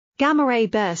Gamma-ray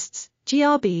bursts,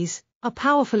 GRBs, are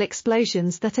powerful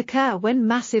explosions that occur when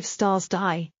massive stars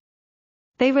die.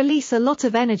 They release a lot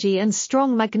of energy and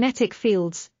strong magnetic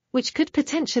fields, which could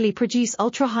potentially produce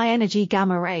ultra-high-energy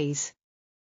gamma rays.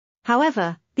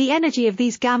 However, the energy of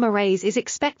these gamma rays is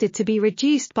expected to be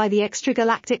reduced by the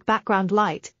extragalactic background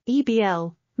light,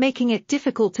 EBL, making it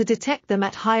difficult to detect them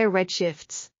at higher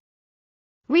redshifts.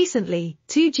 Recently,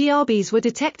 2 GRBs were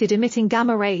detected emitting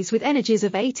gamma rays with energies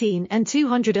of 18 and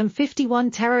 251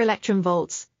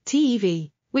 teraelectronvolts,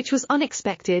 TeV, which was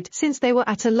unexpected since they were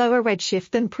at a lower redshift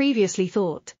than previously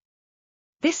thought.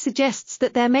 This suggests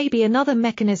that there may be another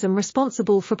mechanism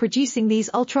responsible for producing these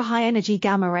ultra-high-energy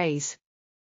gamma rays.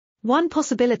 One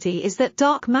possibility is that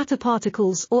dark matter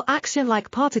particles or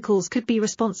action-like particles could be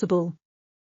responsible.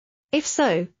 If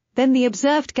so, then the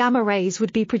observed gamma rays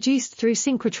would be produced through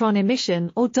synchrotron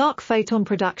emission or dark photon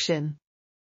production.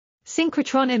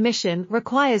 Synchrotron emission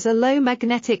requires a low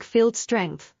magnetic field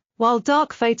strength, while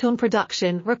dark photon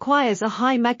production requires a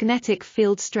high magnetic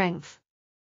field strength.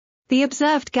 The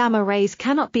observed gamma rays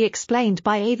cannot be explained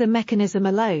by either mechanism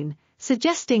alone,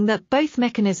 suggesting that both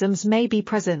mechanisms may be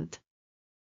present.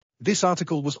 This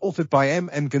article was authored by M.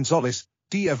 González,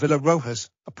 D. Avila, Rojas,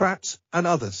 Pratts, and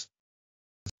others.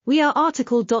 We are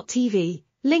RTCLTV,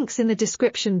 links in the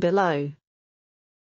description below.